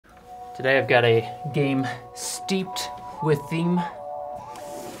Today I've got a game steeped with theme.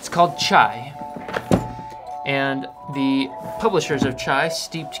 It's called Chai. And the publishers of Chai,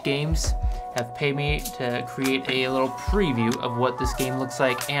 Steeped Games, have paid me to create a little preview of what this game looks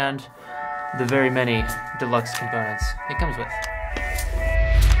like and the very many deluxe components it comes with.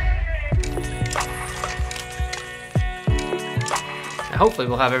 Now, hopefully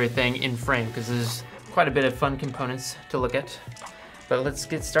we'll have everything in frame because there's quite a bit of fun components to look at. But let's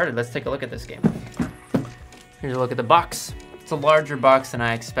get started. Let's take a look at this game. Here's a look at the box. It's a larger box than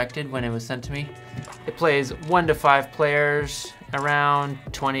I expected when it was sent to me. It plays 1 to 5 players, around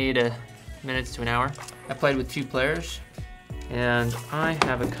 20 minutes to an hour. I played with 2 players, and I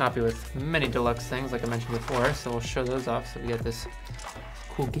have a copy with many deluxe things like I mentioned before, so we'll show those off. So we got this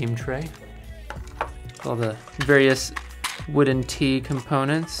cool game tray, all the various wooden tea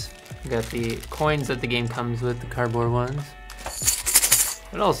components. We got the coins that the game comes with, the cardboard ones.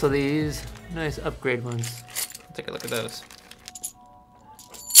 But also these nice upgrade ones. Let's take a look at those.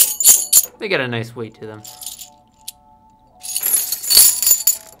 They got a nice weight to them.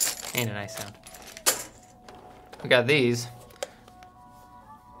 And a nice sound. We got these.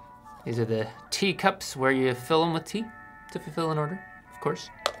 These are the tea cups where you fill them with tea to fulfill an order, of course.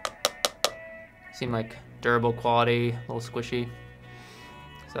 Seem like durable quality, a little squishy.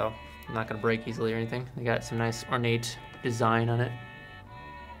 So, not gonna break easily or anything. They got some nice ornate design on it.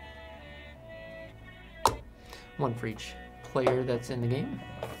 One for each player that's in the game.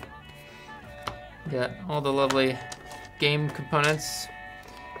 Got all the lovely game components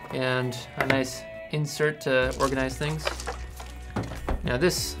and a nice insert to organize things. Now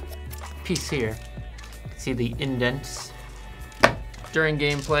this piece here, you can see the indents during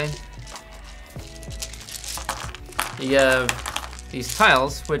gameplay. You have these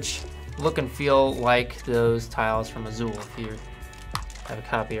tiles which look and feel like those tiles from Azul if you have a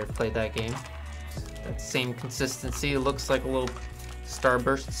copy or played that game. That same consistency. It looks like a little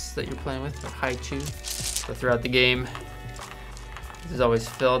starbursts that you're playing with, or haiku. So throughout the game, this is always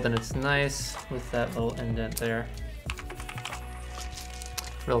filled, and it's nice with that little indent there.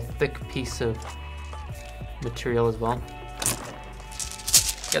 Real thick piece of material as well.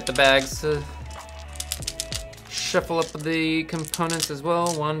 Got the bags to shuffle up the components as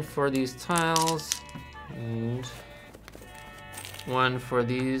well. One for these tiles, and one for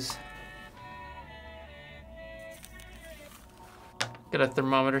these. Got a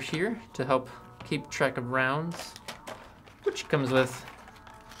thermometer here to help keep track of rounds, which comes with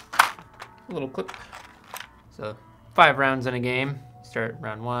a little clip. So 5 rounds in a game. Start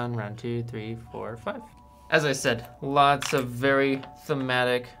round 1, round 2, 3, 4, 5. As I said, lots of very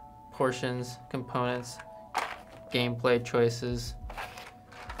thematic portions, components, gameplay choices,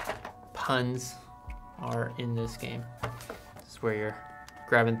 puns are in this game. This is where you're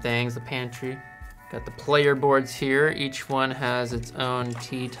grabbing things, the pantry. Got the player boards here. Each one has its own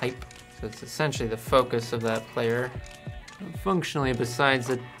tea type. So it's essentially the focus of that player. Functionally, besides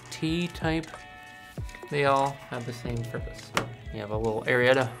the tea type, they all have the same purpose. You have a little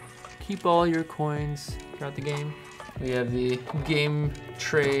area to keep all your coins throughout the game. We have the game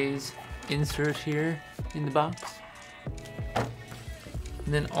trays insert here in the box.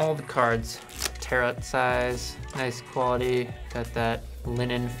 And then all the cards, tarot size, nice quality, got that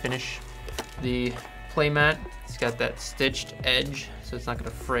linen finish. The playmat, it's got that stitched edge, so it's not going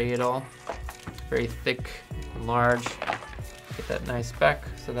to fray at all. Very thick and large. Get that nice back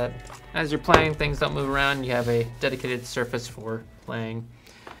so that as you're playing, things don't move around. You have a dedicated surface for playing.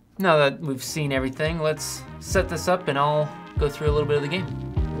 Now that we've seen everything, let's set this up and I'll go through a little bit of the game,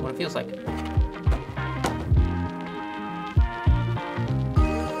 what it feels like. Pull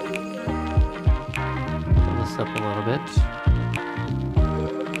this up a little bit.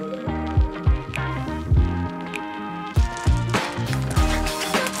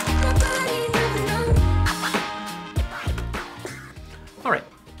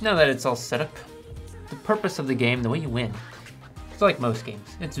 Now that it's all set up, the purpose of the game, the way you win, it's like most games,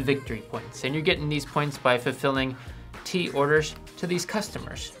 it's victory points. And you're getting these points by fulfilling tea orders to these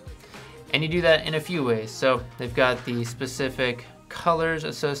customers. And you do that in a few ways. So they've got the specific colors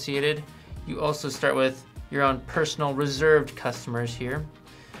associated. You also start with your own personal reserved customers here.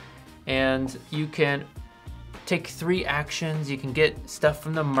 And you can take 3 actions. You can get stuff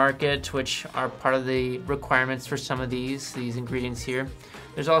from the market, which are part of the requirements for some of these ingredients here.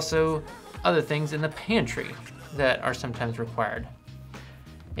 There's also other things in the pantry that are sometimes required.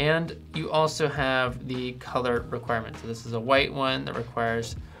 And you also have the color requirement. So this is a white one that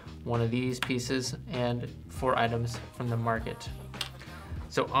requires one of these pieces and 4 items from the market.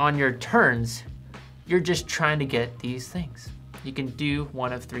 So on your turns, you're just trying to get these things. you can do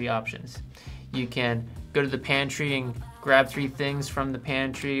one of 3 options. You can go to the pantry and grab 3 things from the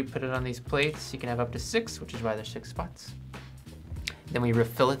pantry, put it on these plates. You can have up to 6, which is why there's 6 spots. Then we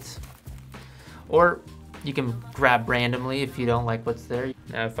refill it. Or you can grab randomly if you don't like what's there.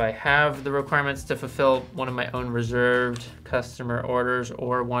 Now, if I have the requirements to fulfill one of my own reserved customer orders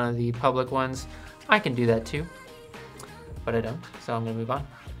or one of the public ones, I can do that too, but I don't, so I'm gonna move on.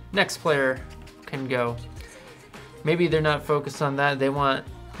 Next player can go. Maybe they're not focused on that, they want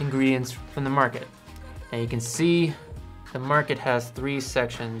ingredients from the market. Now you can see the market has 3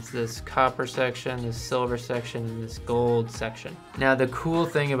 sections, this copper section, this silver section, and this gold section. Now the cool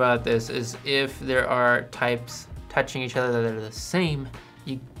thing about this is if there are types touching each other that are the same,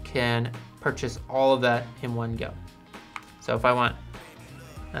 you can purchase all of that in one go. So if I want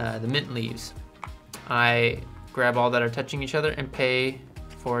the mint leaves, I grab all that are touching each other and pay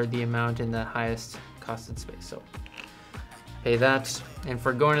for the amount in the highest costed space. So pay that, and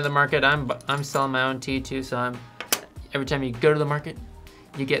for going to the market, I'm selling my own tea too, so every time you go to the market,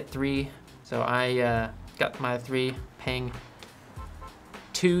 you get 3. So I got my 3, paying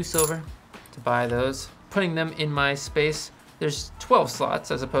 2 silver to buy those. Putting them in my space, there's 12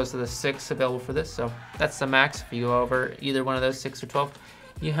 slots as opposed to the 6 available for this, so that's the max. If you go over either one of those, 6 or 12,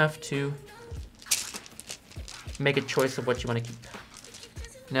 you have to make a choice of what you want to keep.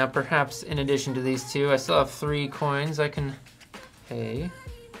 Now perhaps in addition to these 2, I still have 3 coins I can pay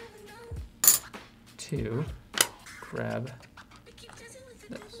to grab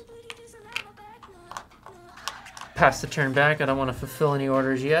this. Pass the turn back. I don't want to fulfill any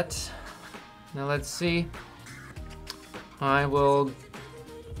orders yet. Now let's see. I will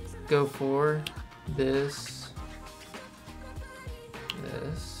go for this,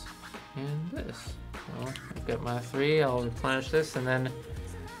 this, and this. So I've got my 3, I'll replenish this, and then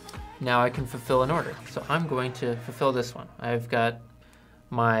now I can fulfill an order. So I'm going to fulfill this one. I've got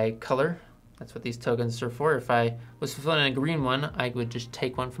my color. That's what these tokens are for. If I was fulfilling a green one, I would just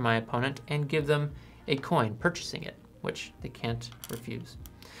take one from my opponent and give them a coin, purchasing it, which they can't refuse.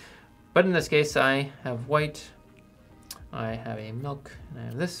 But in this case, I have white, I have a milk, and I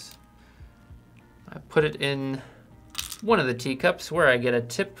have this. I put it in one of the teacups where I get a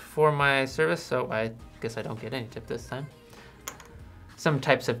tip for my service, so I guess I don't get any tip this time. Some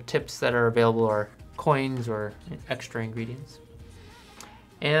types of tips that are available are coins or extra ingredients.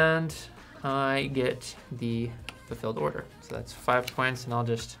 And I get the fulfilled order. So that's 5 points, and I'll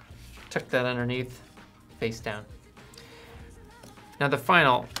just tuck that underneath, face down. Now the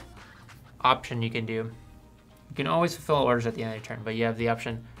final option you can do, you can always fulfill orders at the end of your turn, but you have the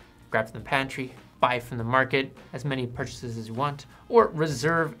option, grab from the pantry, buy from the market, as many purchases as you want, or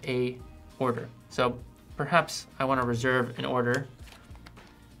reserve a order. So perhaps I want to reserve an order.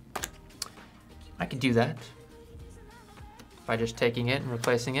 I could do that by just taking it and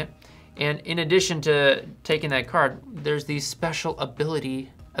replacing it. And in addition to taking that card, there's these special ability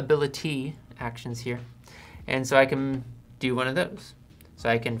actions here. And so I can do one of those. So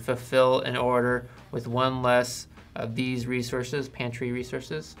I can fulfill an order with 1 less of these resources, pantry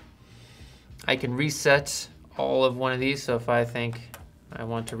resources. I can reset all of one of these. So if I think I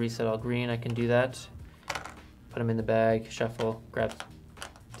want to reset all green, I can do that. Put them in the bag, shuffle, grab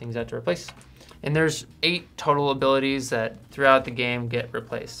things out to replace. And there's 8 total abilities that throughout the game get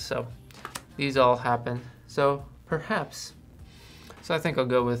replaced. So these all happen. So perhaps, so I think I'll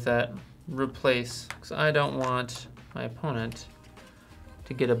go with that replace, because I don't want my opponent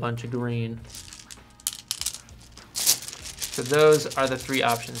to get a bunch of green. So those are the 3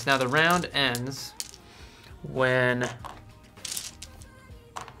 options. Now the round ends when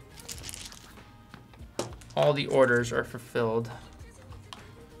all the orders are fulfilled.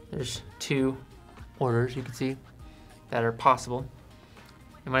 There's 2 orders you can see that are possible.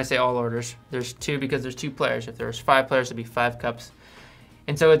 And when I say all orders, there's 2 because there's 2 players. If there's 5 players, it'd be 5 cups.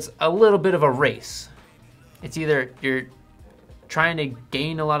 And so it's a little bit of a race. It's either you're trying to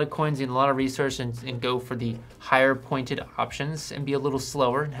gain a lot of coins and a lot of resources and go for the higher pointed options and be a little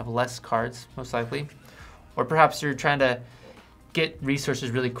slower and have less cards, most likely. Or perhaps you're trying to get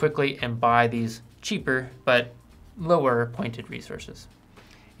resources really quickly and buy these cheaper but lower pointed resources,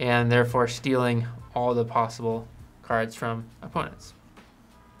 and therefore stealing all the possible cards from opponents.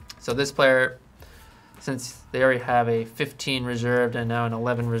 So this player, since they already have a 15 reserved and now an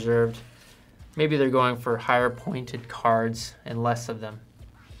 11 reserved, maybe they're going for higher pointed cards and less of them.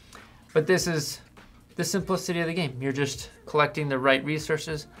 But this is the simplicity of the game. You're just collecting the right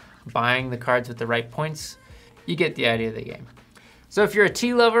resources, buying the cards with the right points. You get the idea of the game. So if you're a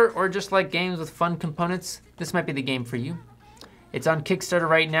tea lover or just like games with fun components, this might be the game for you. It's on Kickstarter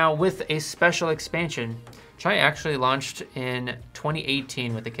right now with a special expansion. Chai actually launched in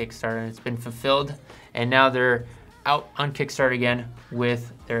 2018 with the Kickstarter, and it's been fulfilled, and now they're out on Kickstarter again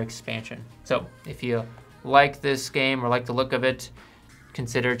with their expansion. So if you like this game or like the look of it,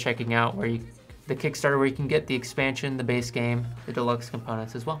 consider checking out the Kickstarter where you can get the expansion, the base game, the deluxe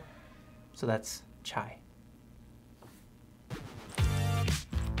components as well. So that's Chai.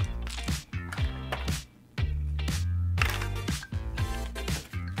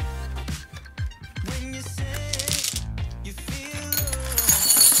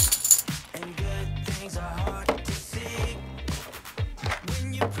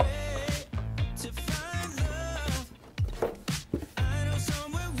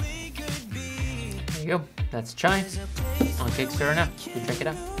 There you go. That's Chai on Kickstarter now. Go check it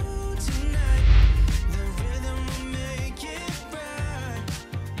out.